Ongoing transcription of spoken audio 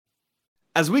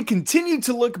As we continue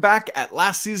to look back at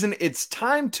last season, it's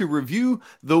time to review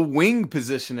the wing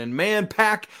position. And man,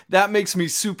 Pack, that makes me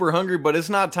super hungry, but it's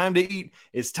not time to eat.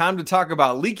 It's time to talk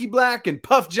about Leaky Black and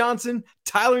Puff Johnson,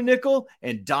 Tyler Nickel,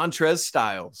 and Dontrez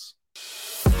Styles.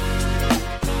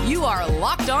 You are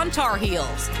Locked On Tar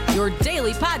Heels, your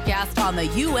daily podcast on the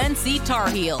UNC Tar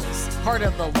Heels, part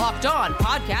of the Locked On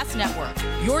Podcast Network,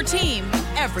 your team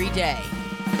every day.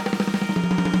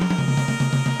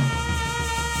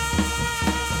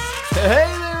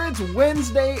 Hey there, it's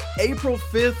Wednesday, April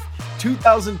 5th,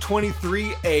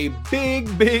 2023, a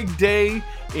big day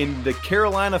in the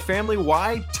Carolina family.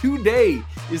 Why? Today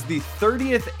is the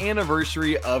 30th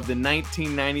anniversary of the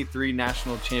 1993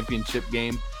 National Championship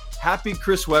game. Happy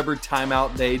Chris Webber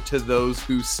timeout day to those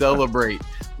who celebrate.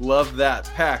 Love that.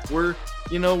 Pack,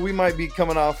 we might be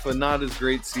coming off a not as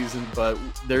great season, but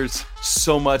there's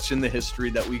so much in the history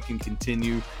that we can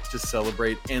continue to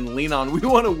celebrate and lean on. We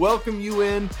want to welcome you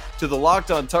in to the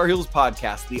Locked On Tar Heels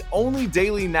podcast, the only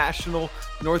daily national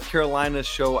North Carolina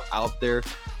show out there.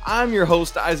 I'm your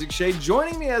host, Isaac Shea.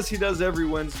 Joining me as he does every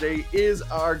Wednesday is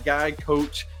our guy,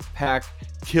 Coach Pack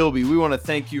Kilby. We want to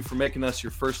thank you for making us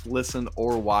your first listen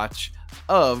or watch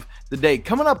of the day.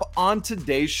 Coming up on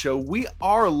today's show, we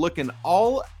are looking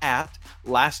all at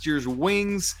last year's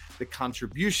wings, the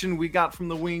contribution we got from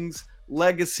the wings,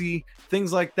 legacy,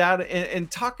 things like that, and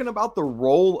talking about the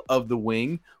role of the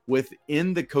wing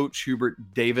within the Coach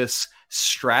Hubert Davis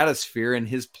stratosphere and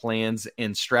his plans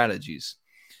and strategies.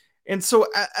 And so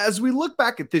as we look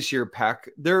back at this year, Pack,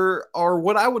 there are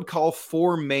what I would call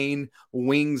four main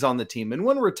wings on the team. And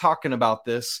when we're talking about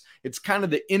this, it's kind of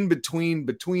the in-between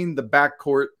between the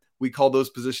backcourt. We call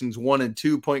those positions 1 and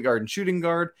 2, point guard and shooting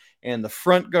guard, and the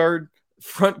front court,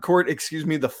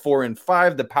 the 4 and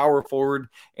 5, the power forward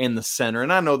and the center.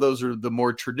 And I know those are the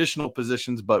more traditional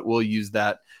positions, but we'll use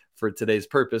that for today's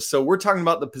purpose. So we're talking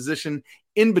about the position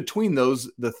in between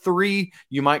those, the three.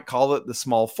 You might call it the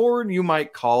small forward, you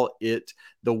might call it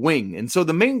the wing. And so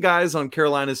the main guys on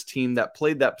Carolina's team that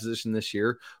played that position this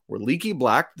year were Leaky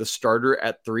Black, the starter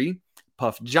at 3,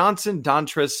 Puff Johnson,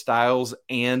 Dontrez Styles,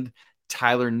 and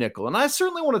Tyler Nickel. And I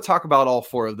certainly want to talk about all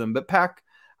four of them, but Pack,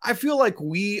 I feel like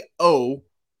we owe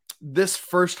this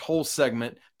first whole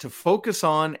segment to focus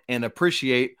on and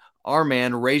appreciate our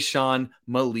man, Rayshawn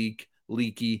Malik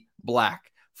Leaky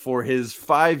Black, for his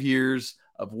 5 years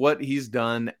of what he's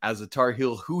done as a Tar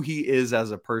Heel, who he is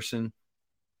as a person,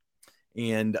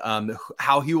 and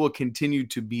how he will continue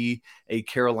to be a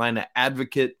Carolina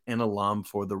advocate and alum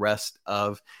for the rest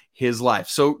of his life.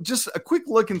 So just a quick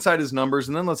look inside his numbers,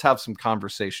 and then let's have some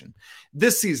conversation.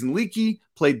 This season, Leaky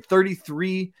played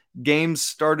 33 games,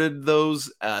 started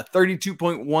those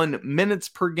 32.1 minutes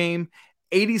per game,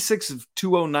 86 of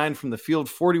 209 from the field,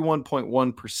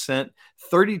 41.1%,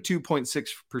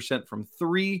 32.6% from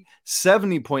 3,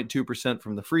 70.2%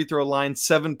 from the free throw line,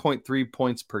 7.3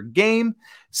 points per game,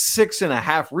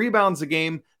 6.5 rebounds a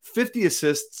game, 50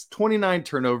 assists, 29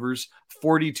 turnovers,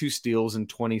 42 steals, and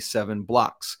 27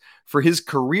 blocks. For his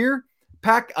career,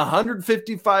 Pack,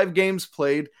 155 games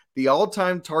played, the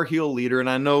all-time Tar Heel leader, and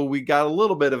I know we got a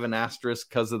little bit of an asterisk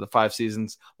because of the 5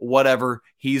 seasons. Whatever,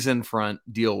 he's in front,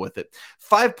 deal with it.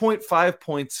 5.5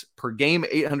 points per game,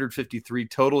 853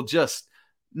 total, just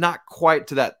not quite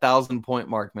to that 1,000-point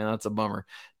mark, man. That's a bummer.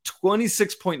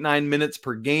 26.9 minutes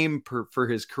per game for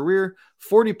his career,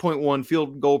 40.1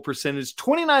 field goal percentage,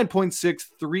 29.6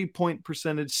 three-point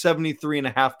percentage,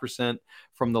 73.5%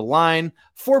 from the line,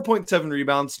 4.7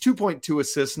 rebounds, 2.2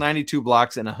 assists, 92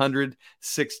 blocks, and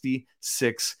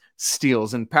 166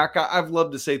 steals. And Pack, I've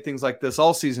loved to say things like this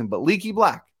all season, but Leaky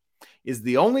Black is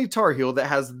the only Tar Heel that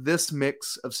has this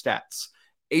mix of stats: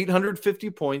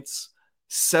 850 points,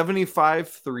 75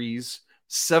 threes,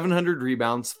 700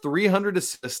 rebounds, 300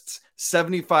 assists,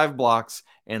 75 blocks,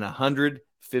 and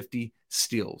 150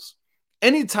 steals.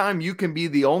 Anytime you can be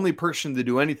the only person to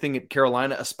do anything at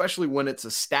Carolina, especially when it's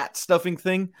a stat stuffing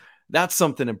thing, that's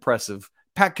something impressive.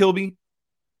 Pat Kilby,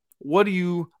 what do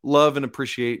you love and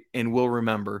appreciate and will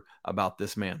remember about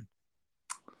this man?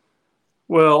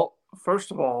 Well,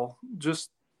 first of all,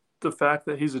 just the fact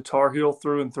that he's a Tar Heel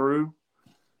through and through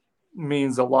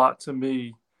means a lot to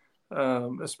me.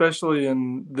 Especially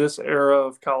in this era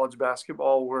of college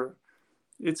basketball where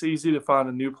it's easy to find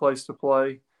a new place to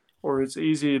play or it's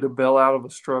easy to bail out of a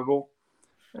struggle.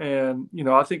 And,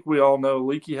 I think we all know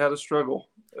Leaky had a struggle,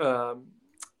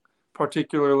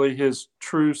 particularly his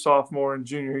true sophomore and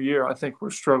junior year, I think were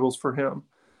struggles for him.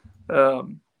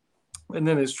 And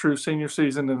then his true senior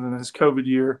season and then his COVID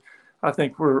year, I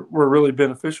think were really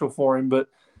beneficial for him. But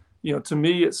to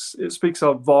me, it speaks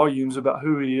of volumes about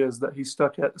who he is, that he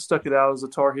stuck it out as a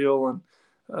Tar Heel.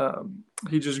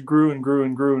 he just grew and grew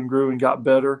and grew and grew and got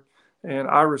better. And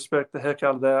I respect the heck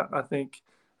out of that. I think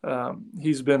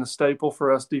he's been a staple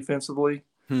for us defensively.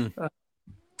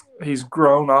 He's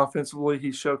grown offensively. He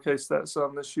showcased that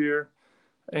some this year.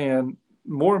 And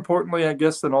more importantly, I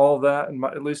guess, than all of that,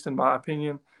 at least in my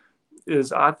opinion,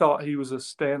 is I thought he was a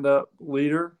stand-up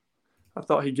leader. I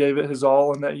thought he gave it his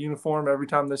all in that uniform every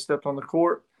time they stepped on the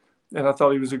court. And I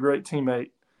thought he was a great teammate.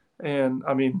 And,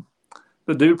 I mean,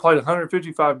 the dude played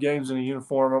 155 games in a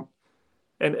uniform,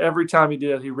 and every time he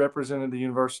did, he represented the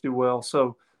university well.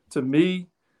 So, to me,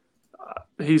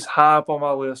 he's high up on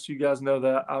my list. You guys know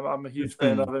that. I'm a huge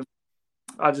fan of him.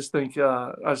 I just think,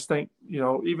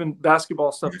 even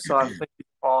basketball stuff aside, I think he's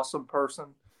an awesome person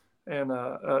and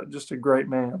just a great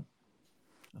man.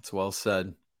 That's well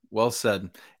said. Well said.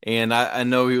 And I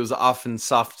know he was often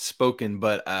soft-spoken,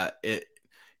 but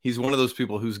he's one of those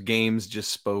people whose games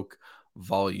just spoke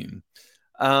volume.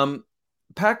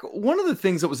 Pack, one of the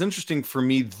things that was interesting for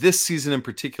me this season in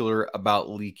particular about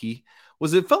Leaky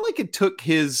was it felt like it took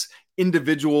his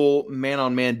individual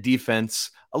man-on-man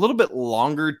defense a little bit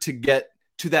longer to get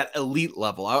to that elite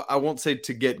level. I won't say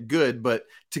to get good, but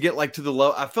to get like to the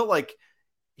level. I felt like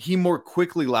he more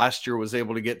quickly last year was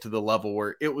able to get to the level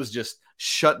where it was just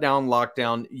shut down,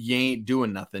 lockdown, you ain't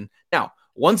doing nothing. Now,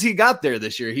 once he got there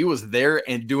this year, he was there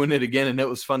and doing it again, and it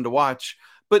was fun to watch.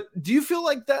 But do you feel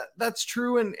like that's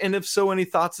true? And if so, any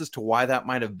thoughts as to why that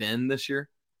might have been this year?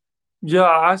 Yeah,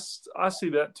 I see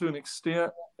that to an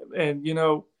extent. And,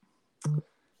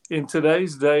 in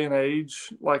today's day and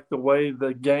age, like the way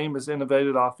the game is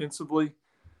innovated offensively,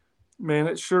 man,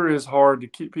 it sure is hard to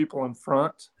keep people in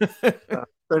front,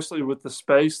 especially with the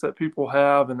space that people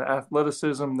have and the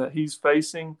athleticism that he's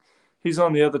facing. He's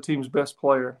on the other team's best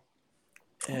player.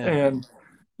 Yeah. And,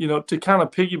 to kind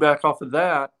of piggyback off of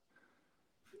that,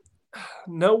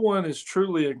 no one is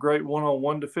truly a great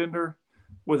one-on-one defender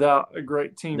without a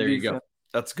great team defense. There you go.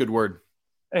 That's a good word.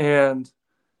 And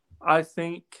I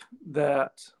think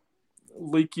that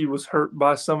Leaky was hurt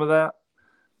by some of that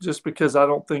just because I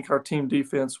don't think our team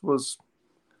defense was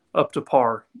up to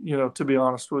par, to be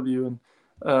honest with you.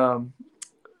 And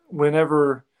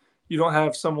whenever you don't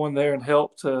have someone there and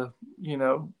help to,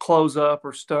 close up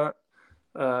or stunt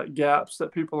gaps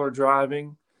that people are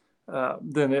driving,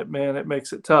 then it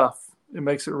makes it tough. It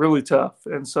makes it really tough.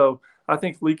 And so I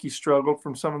think Leaky struggled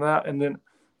from some of that. And then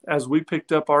as we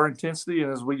picked up our intensity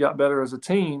and as we got better as a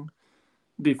team,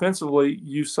 defensively,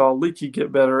 you saw Leaky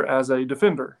get better as a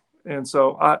defender. And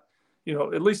so at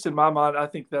least in my mind, I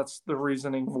think that's the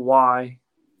reasoning why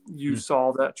you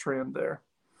saw that trend there.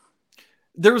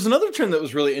 There was another trend that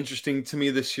was really interesting to me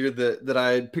this year that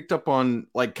I had picked up on,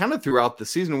 like, kind of throughout the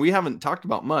season. We haven't talked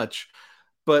about much,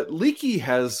 but Leaky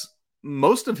has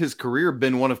most of his career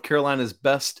been one of Carolina's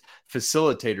best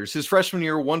facilitators. His freshman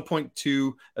year,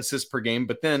 1.2 assists per game,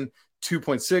 but then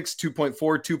 2.6, 2.4,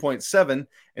 2.7.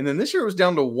 And then this year it was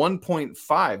down to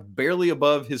 1.5, barely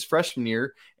above his freshman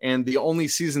year. And the only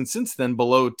season since then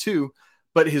below 2.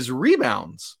 But his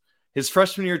rebounds, his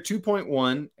freshman year,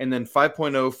 2.1, and then 5.0,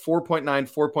 4.9,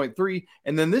 4.3.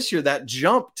 And then this year that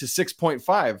jumped to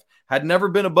 6.5, had never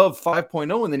been above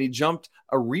 5.0. And then he jumped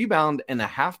a rebound and a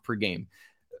half per game.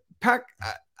 Pack,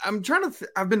 I've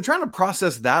been trying to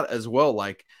process that as well.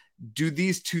 Like, do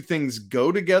these two things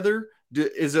go together?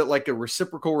 Is it like a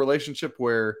reciprocal relationship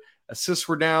where assists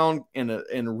were down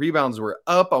and rebounds were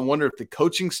up? I wonder if the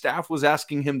coaching staff was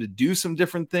asking him to do some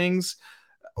different things.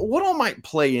 What all might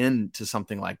play into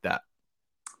something like that?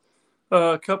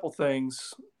 A couple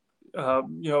things.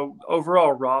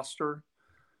 Overall roster,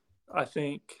 I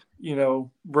think,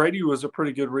 Brady was a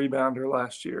pretty good rebounder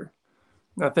last year.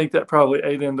 I think that probably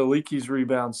ate into Leaky's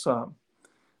rebound some.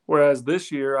 Whereas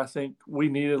this year, I think we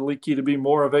needed Leaky to be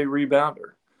more of a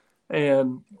rebounder.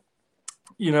 And,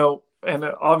 and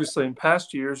obviously in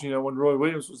past years, when Roy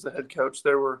Williams was the head coach,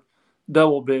 there were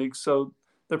double bigs. So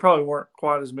there probably weren't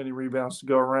quite as many rebounds to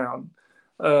go around.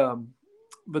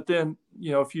 But then,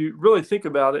 if you really think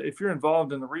about it, if you're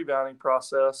involved in the rebounding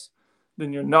process,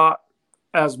 then you're not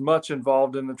as much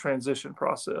involved in the transition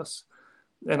process.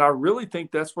 And I really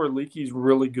think that's where Leaky's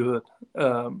really good,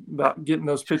 about getting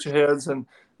those pitch aheads and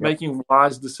making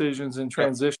wise decisions in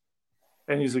transition.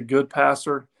 And he's a good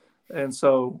passer. And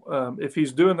so if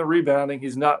he's doing the rebounding,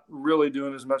 he's not really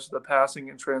doing as much of the passing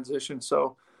in transition.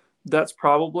 So that's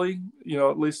probably,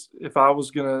 at least if I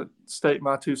was going to state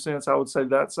my 2 cents, I would say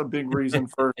that's a big reason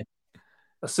for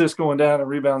assists going down and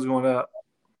rebounds going up.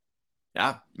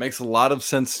 Yeah, makes a lot of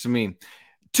sense to me.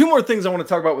 2 more things I want to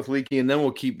talk about with Leaky, and then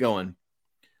we'll keep going.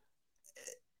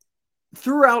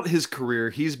 Throughout his career,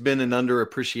 he's been an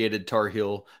underappreciated Tar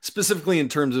Heel, specifically in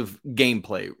terms of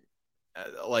gameplay.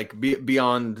 like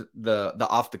beyond the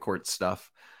off the court stuff.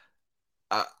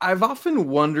 I've often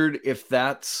wondered if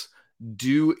that's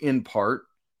due in part,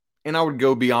 and I would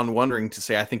go beyond wondering to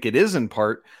say I think it is in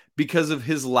part because of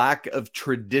his lack of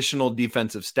traditional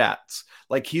defensive stats.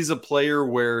 Like he's a player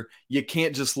where you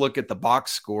can't just look at the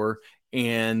box score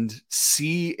and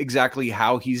see exactly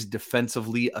how he's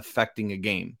defensively affecting a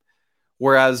game.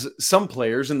 Whereas some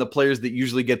players, and the players that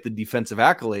usually get the defensive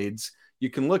accolades, you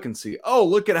can look and see, oh,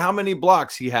 look at how many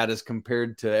blocks he had as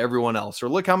compared to everyone else, or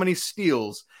look how many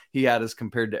steals he had as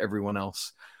compared to everyone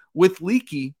else. With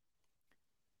Leaky,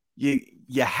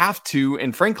 you have to,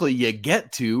 and frankly, you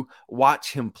get to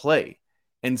watch him play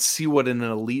and see what an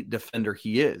elite defender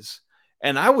he is.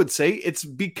 And I would say it's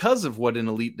because of what an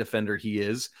elite defender he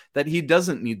is that he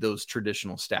doesn't need those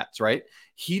traditional stats, right?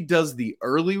 He does the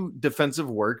early defensive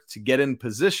work to get in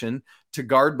position to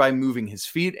guard by moving his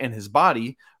feet and his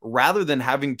body rather than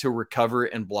having to recover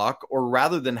and block, or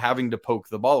rather than having to poke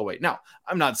the ball away. Now,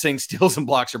 I'm not saying steals and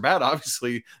blocks are bad.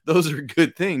 Obviously, those are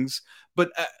good things.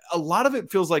 But a lot of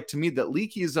it feels like to me that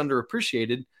Leaky is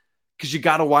underappreciated because you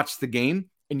got to watch the game.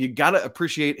 And you got to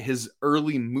appreciate his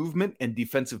early movement and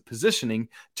defensive positioning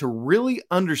to really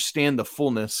understand the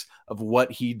fullness of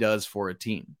what he does for a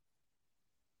team.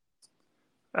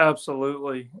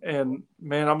 Absolutely. And,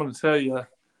 man, I'm going to tell you,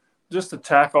 just to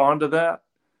tack on to that,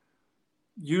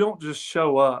 you don't just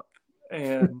show up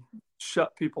and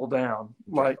shut people down.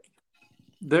 Like,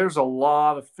 there's a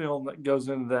lot of film that goes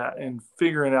into that and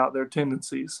figuring out their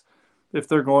tendencies. If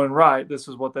they're going right, this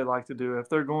is what they like to do. If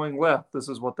they're going left, this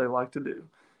is what they like to do.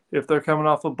 If they're coming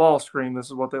off a ball screen, this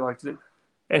is what they like to do.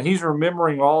 And he's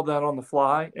remembering all that on the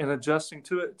fly and adjusting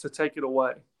to it to take it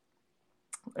away.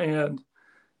 And,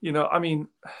 I mean,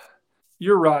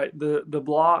 you're right. The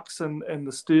blocks and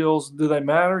the steals, do they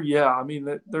matter? Yeah. I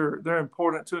mean, they're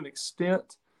important to an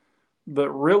extent.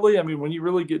 But really, I mean, when you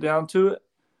really get down to it,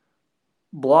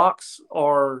 blocks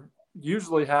are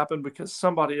usually happen because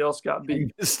somebody else got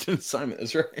beat. Simon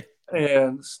is right.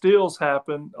 And steals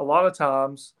happen a lot of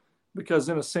times because,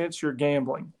 in a sense, you're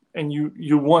gambling and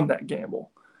you won that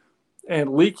gamble.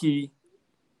 And Leaky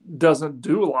doesn't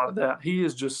do a lot of that. He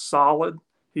is just solid.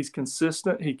 He's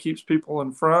consistent. He keeps people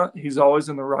in front. He's always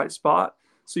in the right spot.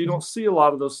 So you don't see a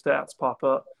lot of those stats pop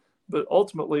up. But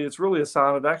ultimately, it's really a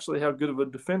sign of actually how good of a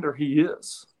defender he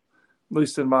is, at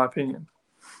least in my opinion.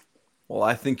 Well,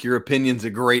 I think your opinion's a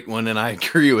great one, and I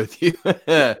agree with you.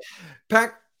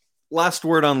 Pack, last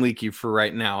word on Leaky for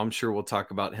right now. I'm sure we'll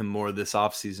talk about him more this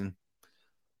offseason.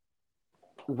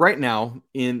 Right now,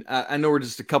 I know we're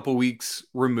just a couple weeks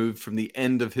removed from the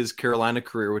end of his Carolina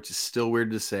career, which is still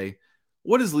weird to say.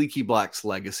 What is Leaky Black's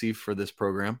legacy for this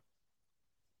program?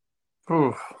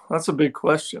 Ooh, that's a big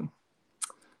question.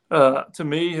 To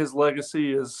me, his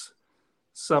legacy is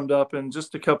summed up in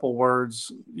just a couple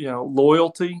words,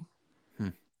 loyalty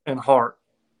and heart.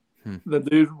 The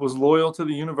dude was loyal to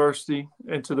the university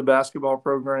and to the basketball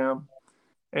program,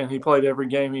 and he played every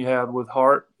game he had with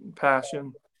heart and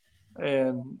passion.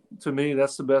 And to me,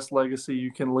 that's the best legacy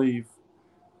you can leave,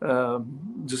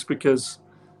 just because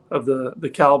of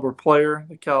the caliber player,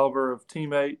 the caliber of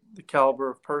teammate, the caliber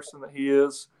of person that he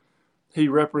is. He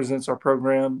represents our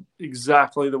program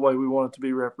exactly the way we want it to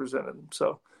be represented.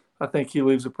 So I think he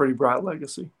leaves a pretty bright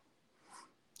legacy.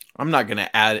 I'm not going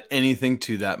to add anything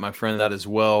to that, my friend. That is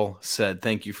well said.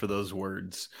 Thank you for those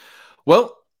words.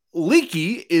 Well,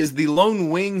 Leaky is the lone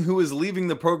wing who is leaving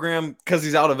the program because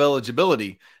he's out of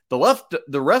eligibility.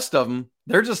 The rest of them,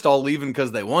 they're just all leaving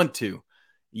because they want to.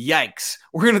 Yikes.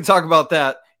 We're going to talk about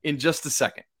that in just a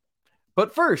second.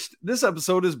 But first, this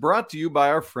episode is brought to you by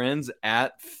our friends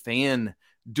at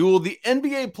FanDuel. The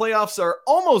NBA playoffs are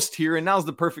almost here, and now's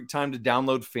the perfect time to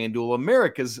download FanDuel,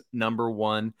 America's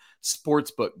 #1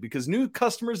 sportsbook, because new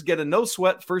customers get a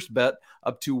no-sweat first bet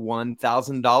up to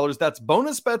 $1,000. That's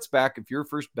bonus bets back if your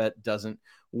first bet doesn't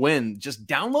win. Just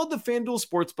download the FanDuel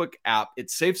Sportsbook app.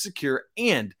 It's safe, secure,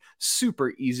 and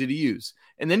super easy to use.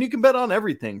 And then you can bet on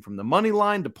everything from the money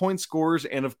line to point scores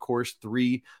and, of course,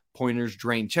 three-pointers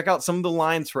drained. Check out some of the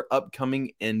lines for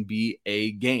upcoming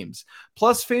NBA games.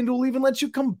 Plus, FanDuel even lets you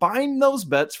combine those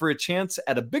bets for a chance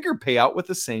at a bigger payout with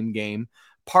the same game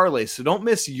parlay. So don't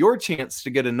miss your chance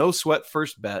to get a no-sweat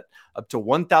first bet up to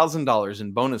 $1,000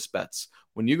 in bonus bets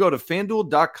when you go to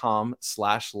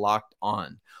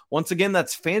FanDuel.com/locked-on. Once again,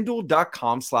 that's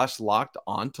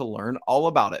FanDuel.com/locked-on to learn all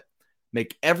about it.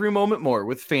 Make every moment more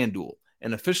with FanDuel,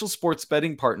 an official sports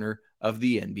betting partner of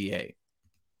the NBA.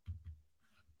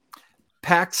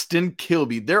 Paxton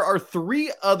Kilby. There are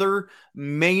three other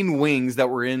main wings that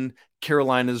were in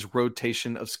Carolina's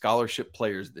rotation of scholarship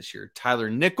players this year. Tyler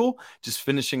Nickel, just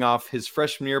finishing off his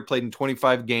freshman year, played in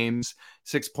 25 games,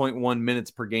 6.1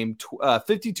 minutes per game,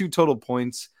 52 total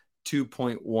points,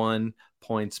 2.1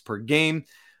 points per game.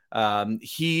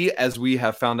 He, as we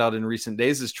have found out in recent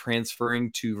days, is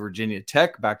transferring to Virginia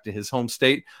Tech, back to his home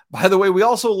state. By the way, we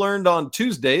also learned on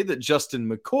Tuesday that Justin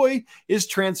McCoy is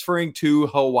transferring to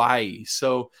Hawaii.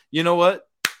 So, you know what?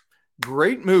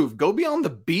 Great move. Go be on the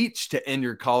beach to end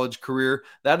your college career.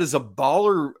 That is a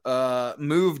baller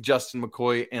move, Justin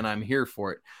McCoy, and I'm here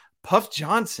for it. Puff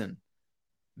Johnson,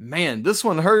 man, this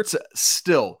one hurts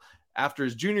still. After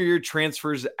his junior year,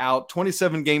 transfers out,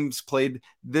 27 games played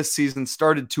this season,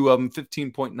 started two of them,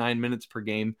 15.9 minutes per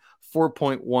game,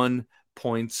 4.1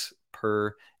 points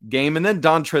per game. And then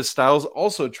Dontrez Styles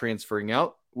also transferring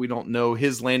out. We don't know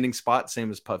his landing spot,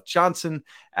 same as Puff Johnson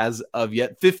as of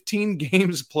yet. 15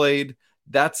 games played.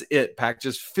 That's it, Pack.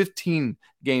 Just 15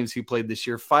 games he played this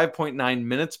year, 5.9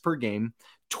 minutes per game,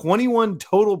 21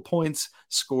 total points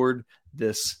scored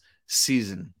this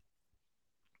season.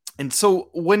 And so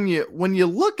when you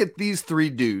look at these three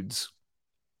dudes,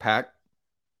 Pack,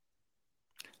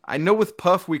 I know with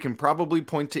Puff we can probably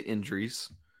point to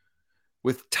injuries.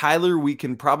 With Tyler, we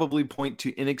can probably point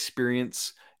to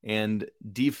inexperience and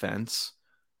defense,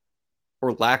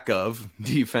 or lack of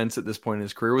defense at this point in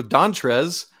his career. With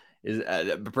Dontrez, is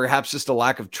perhaps just a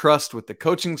lack of trust with the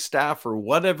coaching staff, or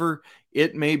whatever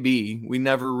it may be. We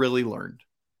never really learned.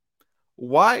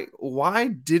 Why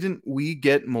didn't we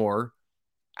get more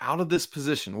out of this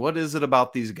position? What is it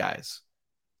about these guys?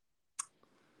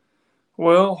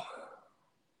 Well,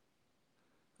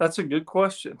 that's a good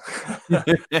question.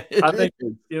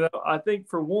 I think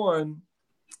for one,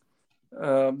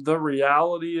 the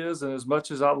reality is, and as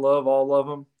much as I love all of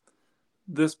them,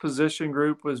 this position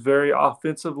group was very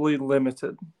offensively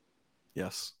limited.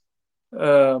 Yes.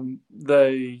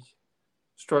 They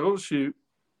struggle to shoot,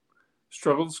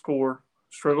 struggle to score,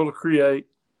 struggle to create.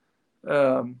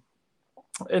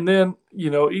 And then,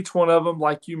 each one of them,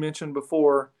 like you mentioned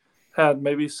before, had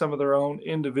maybe some of their own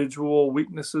individual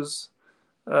weaknesses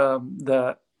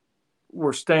that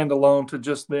were standalone to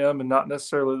just them and not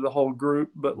necessarily the whole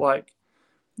group. But like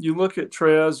you look at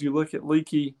Trez, you look at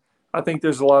Leaky, I think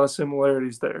there's a lot of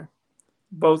similarities there.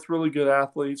 Both really good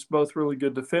athletes, both really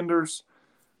good defenders,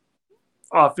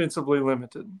 offensively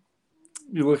limited.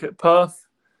 You look at Puff,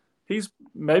 he's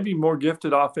maybe more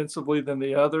gifted offensively than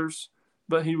the others,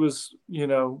 but he was,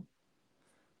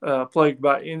 plagued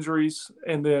by injuries,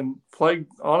 and then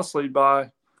plagued, honestly, by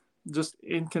just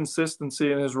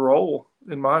inconsistency in his role,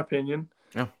 in my opinion.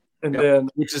 Yeah. And then,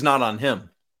 which is not on him.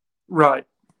 Right.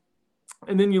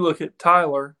 And then you look at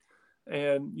Tyler,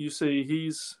 and you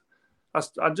see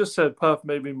I just said Puff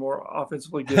maybe more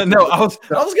offensively gifted. No, I was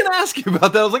going to ask you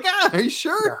about that. I was like, are you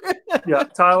sure? Yeah,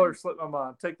 Tyler slipped my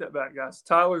mind. Take that back, guys.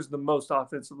 Tyler's the most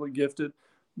offensively gifted,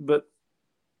 but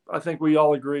I think we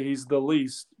all agree he's the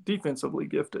least defensively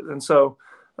gifted. And so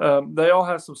they all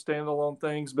have some standalone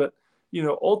things. But,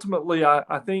 ultimately,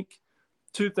 I think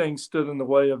two things stood in the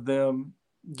way of them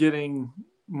getting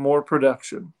more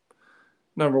production.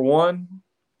 Number one,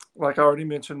 like I already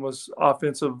mentioned, was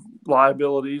offensive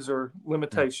liabilities or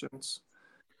limitations.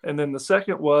 And then the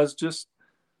second was just,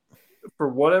 for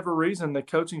whatever reason, the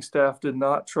coaching staff did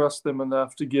not trust them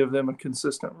enough to give them a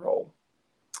consistent role.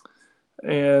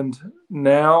 And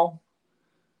now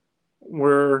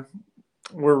we're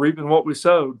reaping what we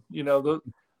sowed.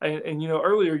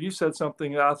 Earlier you said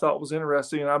something that I thought was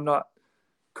interesting, and I'm not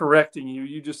correcting you.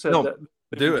 You just said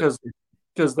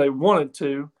because they wanted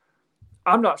to.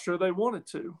 I'm not sure they wanted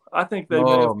to. I think they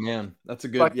that's a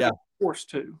good forced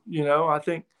to. I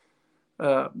think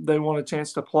they want a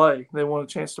chance to play. They want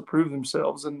a chance to prove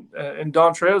themselves. And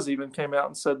Dontrez even came out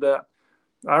and said that.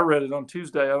 I read it on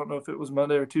Tuesday. I don't know if it was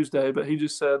Monday or Tuesday, but he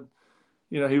just said,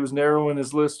 he was narrowing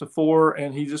his list to 4,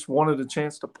 and he just wanted a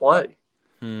chance to play.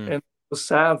 And it was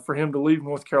sad for him to leave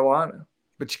North Carolina.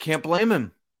 But you can't blame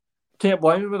him. Can't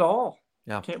blame him at all.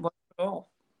 Yeah. Can't blame him at all.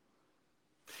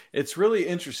 It's really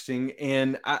interesting.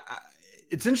 And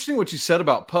it's interesting what you said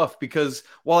about Puff, because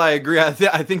while I agree, I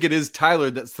think it is Tyler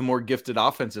that's the more gifted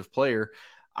offensive player.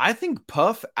 I think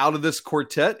Puff, out of this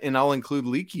quartet, and I'll include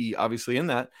Leaky obviously in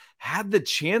that, had the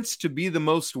chance to be the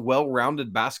most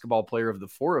well-rounded basketball player of the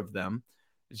four of them.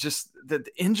 It's just that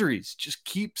the injuries just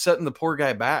keep setting the poor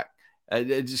guy back. I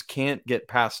just can't get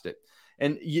past it.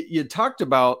 And you talked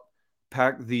about,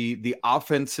 Pack, the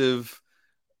offensive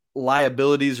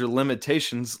liabilities or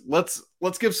limitations. Let's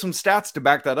give some stats to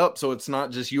back that up, so it's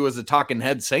not just you as a talking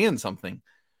head saying something.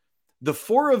 The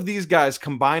four of these guys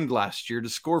combined last year to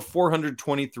score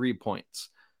 423 points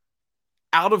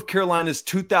out of Carolina's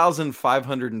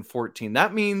 2,514.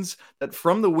 That means that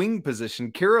from the wing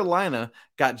position, Carolina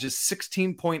got just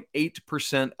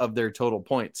 16.8% of their total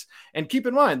points. And keep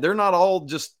in mind, they're not all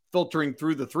just filtering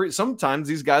through the three. Sometimes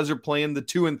these guys are playing the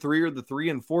 2 and 3 or the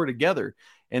 3 and 4 together.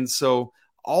 And so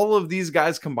all of these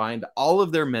guys combined, all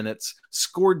of their minutes,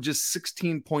 scored just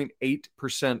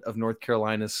 16.8% of North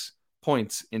Carolina's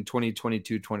points in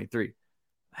 2022-23.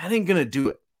 That ain't going to do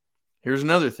it. Here's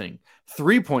another thing.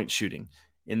 3-point shooting.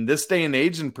 In this day and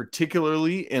age, and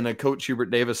particularly in a Coach Hubert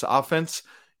Davis offense,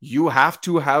 you have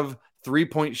to have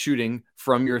 3-point shooting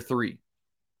from your three.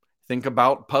 Think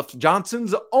about Puff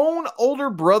Johnson's own older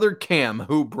brother, Cam,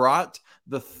 who brought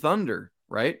the Thunder,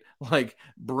 right? Like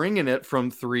bringing it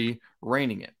from three,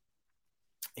 raining it.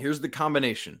 Here's the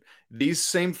combination. These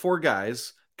same four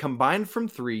guys combined from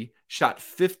three shot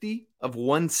 50 of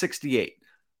 168.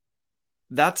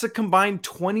 That's a combined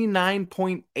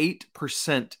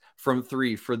 29.8% from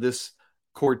three for this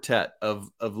quartet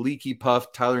of Leaky,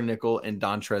 Puff, Tyler Nickel, and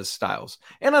Dontrez Styles.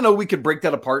 And I know we could break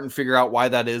that apart and figure out why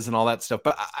that is and all that stuff,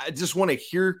 but I just want to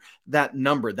hear that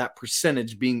number, that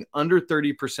percentage being under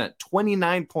 30%,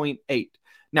 29.8.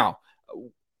 Now,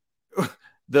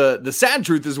 the sad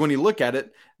truth is when you look at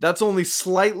it, that's only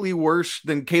slightly worse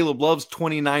than Caleb Love's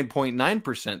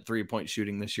 29.9% three-point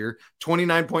shooting this year.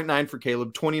 29.9 for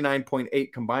Caleb,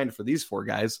 29.8 combined for these four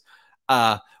guys.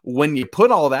 When you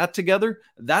put all that together,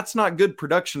 that's not good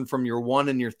production from your 1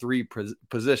 and your 3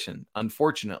 position,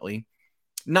 unfortunately.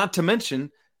 Not to mention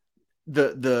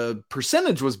the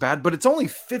percentage was bad, but it's only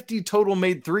 50 total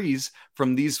made threes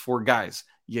from these four guys.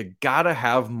 You gotta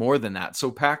have more than that. So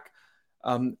Pack,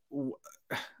 I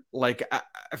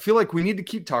feel like we need to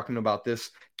keep talking about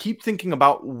this, keep thinking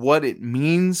about what it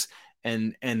means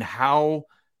and how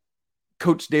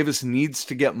Coach Davis needs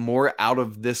to get more out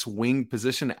of this wing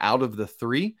position, out of the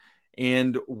three,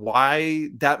 and why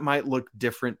that might look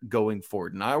different going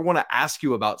forward. And I want to ask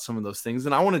you about some of those things,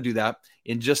 and I want to do that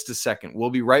in just a second. We'll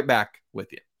be right back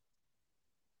with you.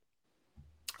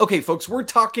 Okay, folks, we're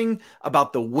talking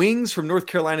about the wings from North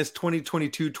Carolina's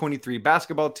 2022-23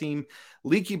 basketball team,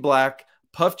 Leaky Black,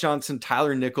 Puff Johnson,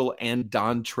 Tyler Nickel, and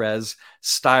Dontrez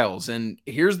Styles. And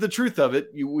here's the truth of it.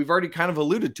 We've already kind of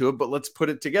alluded to it, but let's put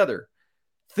it together.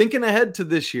 Thinking ahead to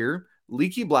this year,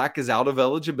 Leaky Black is out of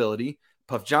eligibility.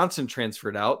 Puff Johnson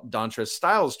transferred out. Dontrez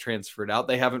Styles transferred out.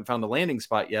 They haven't found a landing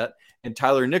spot yet. And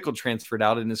Tyler Nickel transferred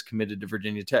out and is committed to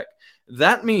Virginia Tech.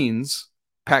 That means,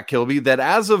 Pat Kilby, that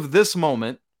as of this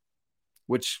moment,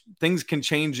 which things can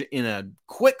change in a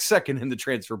quick second in the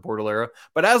transfer portal era,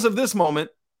 but as of this moment,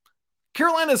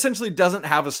 Carolina essentially doesn't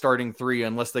have a starting three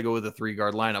unless they go with a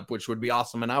 3-guard lineup, which would be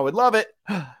awesome, and I would love it.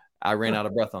 I ran out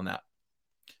of breath on that.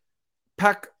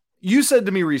 Pack, you said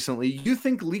to me recently, you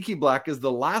think Leaky Black is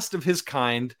the last of his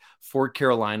kind for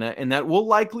Carolina, and that we'll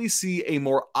likely see a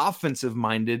more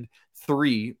offensive-minded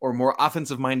three or more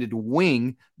offensive-minded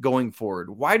wing going forward.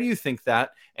 Why do you think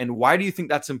that, and why do you think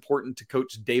that's important to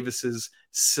Coach Davis's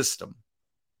system?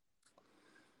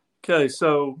 Okay,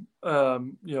 so,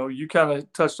 you kind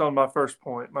of touched on my first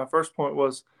point. My first point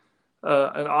was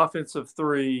an offensive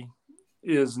three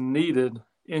is needed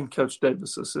in Coach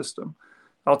Davis's system.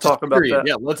 I'll talk about that.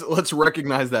 Yeah, let's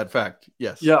recognize that fact.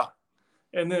 Yes. Yeah.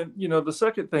 And then, the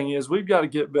second thing is we've got to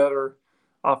get better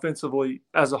offensively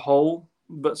as a whole,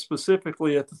 but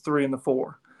specifically at the 3 and the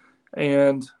 4.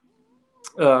 And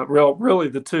really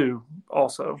the 2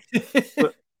 also.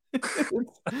 But,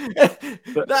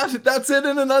 that's it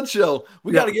in a nutshell.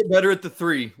 We got to get better at the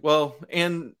 3. Well,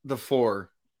 and the 4.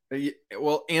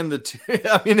 Well, and the 2.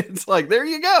 I mean, it's like, there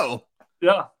you go.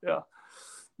 Yeah.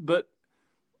 But,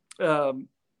 I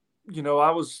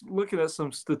was looking at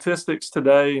some statistics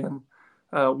today, and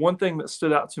one thing that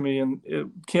stood out to me,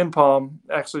 and Ken Palm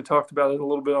actually talked about it a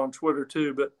little bit on Twitter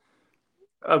too, but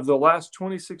of the last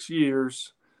 26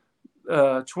 years,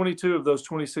 22 of those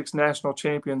 26 national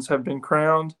champions have been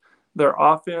crowned. Their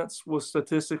offense was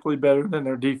statistically better than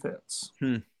their defense.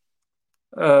 And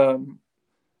the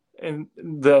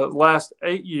last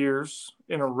 8 years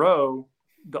in a row,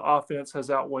 the offense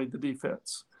has outweighed the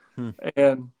defense.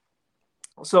 And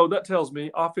so that tells me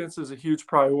offense is a huge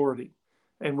priority,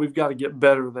 and we've got to get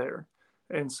better there.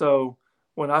 And so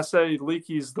when I say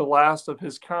Leaky's the last of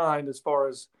his kind as far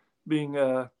as being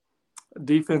more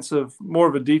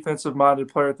of a defensive-minded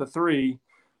player at the 3,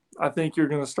 I think you're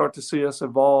going to start to see us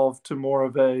evolve to more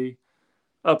of a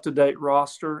up-to-date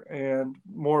roster and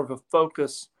more of a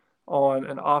focus on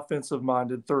an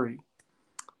offensive-minded 3.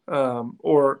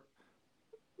 Or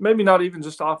maybe not even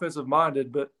just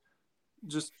offensive-minded, but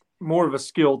just more of a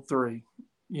skilled 3.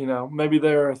 maybe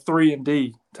they're a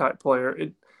 3-and-D type player.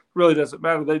 It really doesn't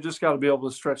matter. They just got to be able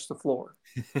to stretch the floor.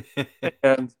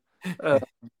 And,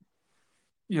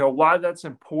 why that's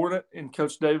important in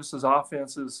Coach Davis's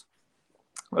offense is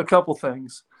a couple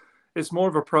things. It's more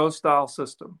of a pro-style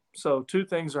system. So 2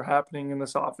 things are happening in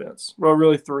this offense. Well,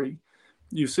 really 3.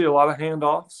 You see a lot of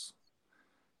handoffs.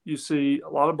 You see a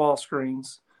lot of ball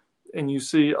screens. And you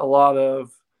see a lot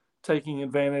of taking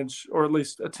advantage, or at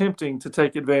least attempting to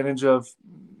take advantage of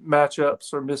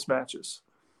matchups or mismatches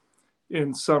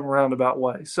in some roundabout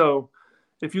way. So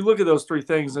if you look at those 3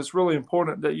 things, it's really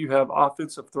important that you have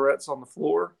offensive threats on the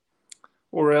floor,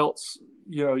 or else,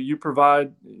 you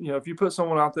provide, if you put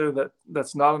someone out there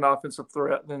that's not an offensive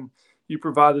threat, then you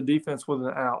provide the defense with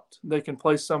an out. They can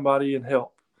place somebody and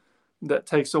help. That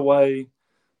takes away,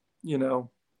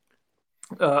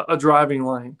 a driving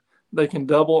lane. They can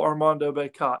double Armando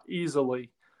Bacot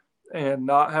easily and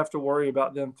not have to worry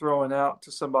about them throwing out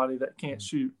to somebody that can't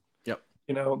shoot. Yep.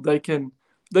 They can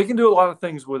do a lot of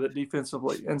things with it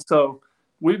defensively. And so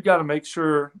we've got to make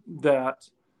sure that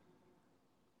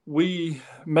we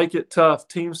make it tough.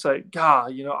 Teams say,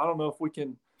 God, I don't know if we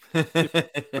can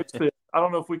I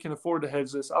don't know if we can afford to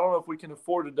hedge this. I don't know if we can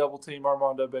afford to double team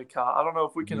Armando Bacot. I don't know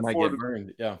if we can afford to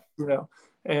burned. Yeah.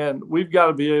 And we've got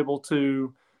to be able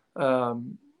to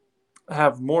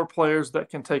have more players that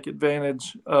can take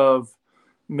advantage of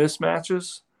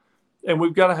mismatches. And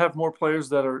we've got to have more players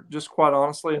that are just, quite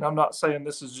honestly, and I'm not saying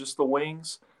this is just the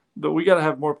wings, but we got to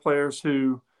have more players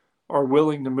who are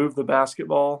willing to move the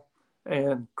basketball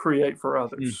and create for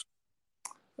others.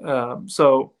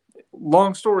 So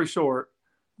long story short,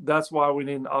 that's why we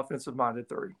need an offensive-minded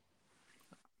 3.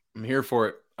 I'm here for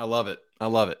it. I love it.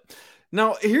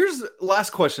 Now, here's the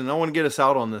last question. I want to get us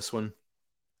out on this one.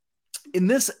 In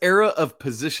this era of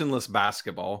positionless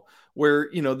basketball, where,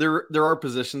 there are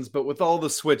positions, but with all the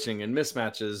switching and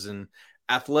mismatches and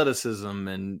athleticism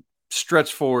and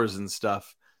stretch 4s and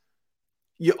stuff,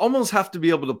 you almost have to be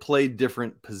able to play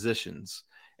different positions.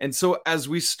 And so as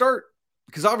we start,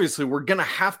 because obviously we're going to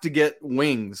have to get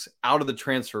wings out of the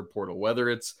transfer portal, whether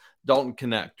it's Dalton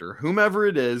Connect or whomever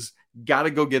it is, got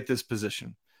to go get this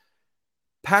position.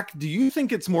 Pac, do you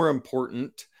think it's more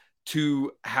important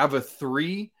to have a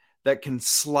 3 that can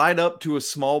slide up to a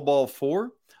small ball 4,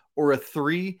 or a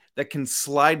 3 that can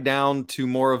slide down to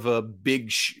more of a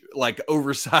big,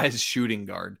 oversized shooting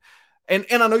guard? And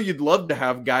I know you'd love to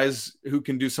have guys who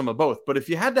can do some of both, but if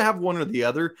you had to have one or the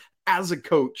other as a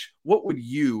coach, what would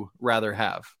you rather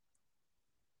have?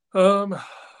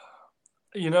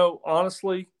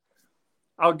 Honestly,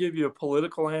 I'll give you a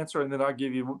political answer and then I'll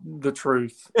give you the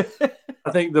truth.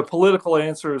 I think the political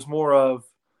answer is more of,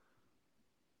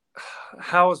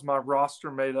 how is my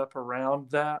roster made up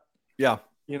around that? Yeah.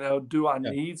 Do I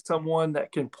need someone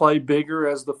that can play bigger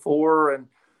as the 4? And,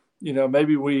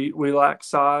 maybe we lack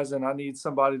size and I need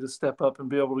somebody to step up and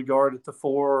be able to guard at the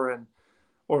 4,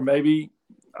 or maybe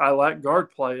I lack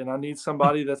guard play and I need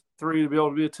somebody that's 3 to be able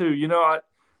to be a 2.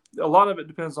 A lot of it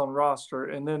depends on roster.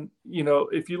 And then,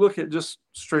 if you look at just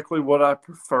strictly what I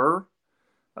prefer,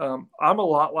 I'm a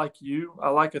lot like you. I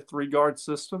like a 3-guard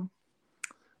system.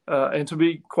 And to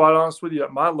be quite honest with you,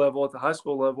 at my level, at the high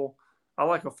school level, I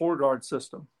like a 4-guard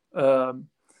system.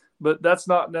 But that's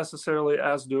not necessarily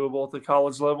as doable at the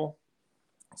college level.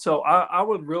 So I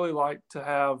would really like to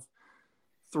have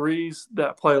 3s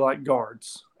that play like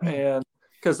guards. And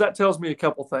because that tells me a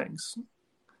couple things.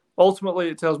 Ultimately,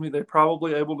 it tells me they're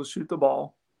probably able to shoot the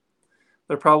ball.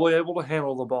 They're probably able to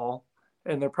handle the ball.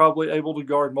 And they're probably able to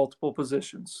guard multiple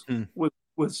positions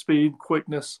with speed,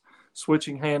 quickness,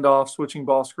 switching handoffs, switching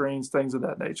ball screens, things of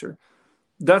that nature.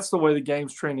 That's the way the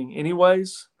game's trending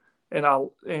anyways.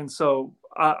 And so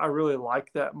I really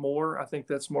like that more. I think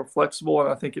that's more flexible, and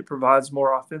I think it provides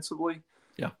more offensively.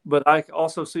 Yeah. But I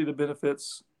also see the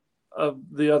benefits of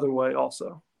the other way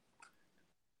also.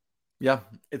 Yeah,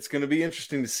 it's going to be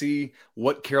interesting to see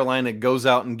what Carolina goes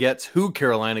out and gets, who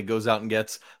Carolina goes out and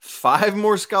gets. 5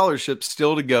 more scholarships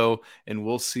still to go, and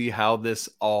we'll see how this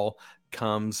all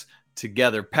comes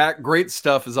together. Pat, great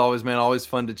stuff as always, man. Always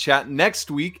fun to chat.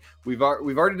 Next week, we've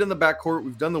already done the backcourt.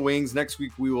 We've done the wings. Next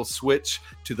week, we will switch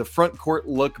to the front court,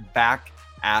 look back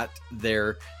at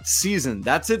their season.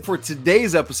 That's it for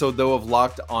today's episode, though, of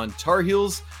Locked on Tar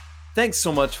Heels. Thanks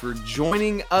so much for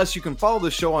joining us. You can follow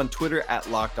the show on Twitter at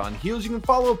Locked on Heels. You can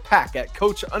follow Pac at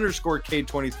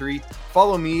Coach_K23.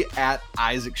 Follow me at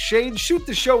Isaac Shade. Shoot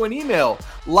the show an email,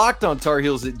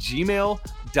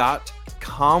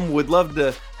 lockedontarheels@gmail.com. Would love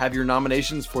to have your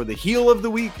nominations for the Heel of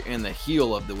the Week and the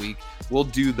Heel of the Week. We'll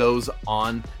do those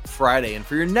on Friday. And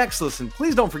for your next listen,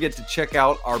 please don't forget to check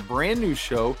out our brand new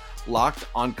show Locked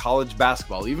on College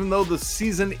Basketball. Even though the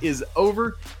season is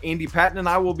over, Andy Patton and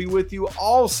I will be with you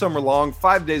all summer long,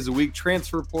 5 days a week.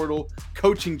 Transfer portal,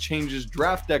 coaching changes,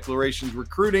 draft declarations,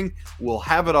 recruiting. We'll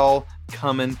have it all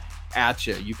coming at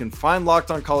you. You can find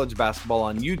Locked on College Basketball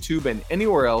on YouTube and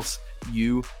anywhere else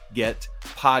you get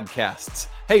podcasts.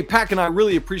 Hey, Pack and I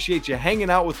really appreciate you hanging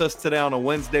out with us today on a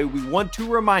Wednesday. We want to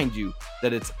remind you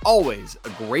that it's always a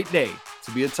great day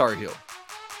to be a Tar Heel.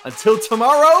 Until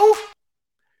tomorrow,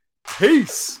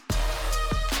 peace.